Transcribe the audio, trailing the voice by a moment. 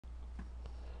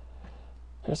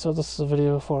Okay, so this is a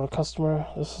video for a customer.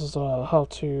 This is how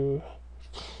to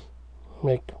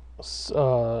make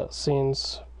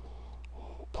scenes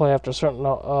play after certain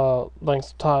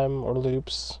lengths of time or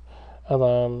loops, and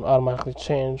then automatically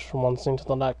change from one scene to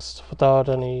the next without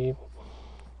any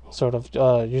sort of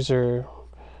user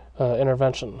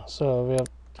intervention. So we have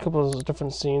a couple of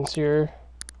different scenes here.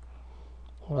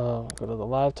 Go to the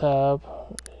live tab.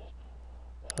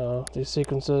 These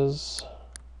sequences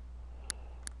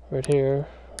right here.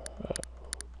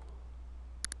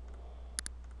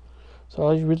 So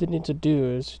all you really need to do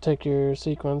is you take your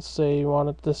sequence, say you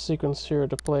wanted this sequence here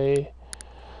to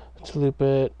loop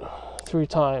it 3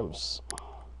 times.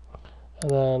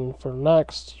 And then for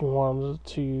next, you wanted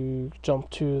to jump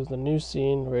to the new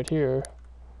scene right here.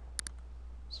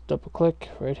 So double click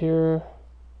right here,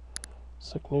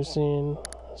 select new scene.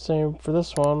 Same for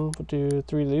this one, we'll do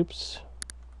 3 loops.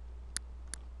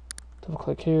 Double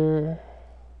click here,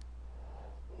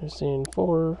 new scene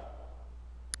 4.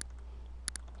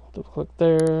 Double click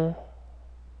there,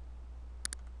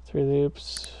 3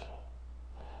 loops.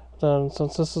 Then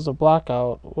since this is a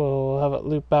blackout, we'll have it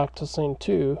loop back to scene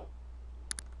 2.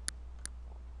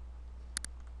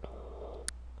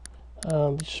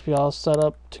 You should be all set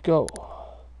up to go.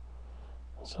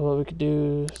 So what we could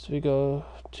do is we go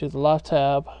to the left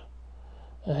tab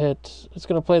and hit, it's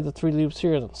going to play the 3 loops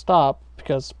here and then stop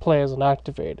because play isn't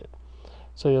activated.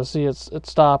 So you'll see it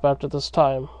stop after this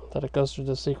time that it goes through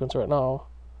this sequence right now.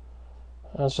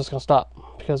 And it's just going to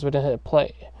stop because we didn't hit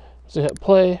play. So you hit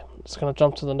play, it's going to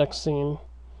jump to the next scene.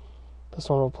 This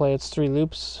one will play its 3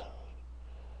 loops.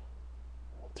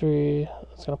 3,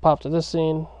 it's going to pop to this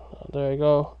scene. There you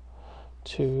go.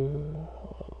 2,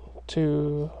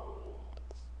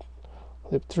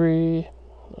 loop 3,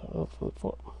 loop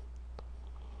 4.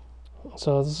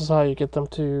 So this is how you get them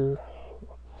to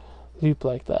loop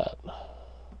like that.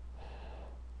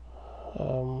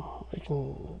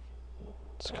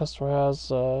 This customer has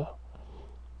the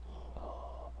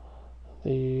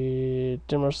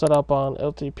dimmer set up on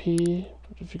LTP,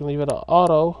 but if you can leave it on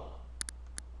auto,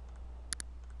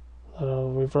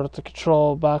 that'll revert the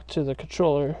control back to the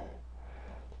controller.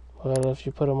 But if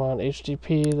you put them on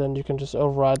HTTP, then you can just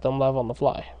override them live on the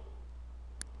fly.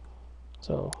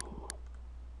 So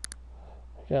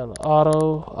again,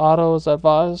 auto is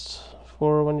advised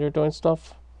for when you're doing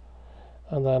stuff.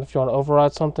 And then if you want to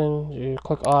override something, you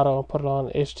click auto and put it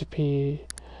on HTTP,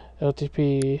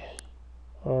 LTP,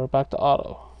 or back to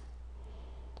auto.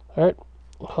 Alright,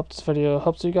 hope this video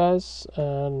helps you guys,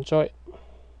 and enjoy it.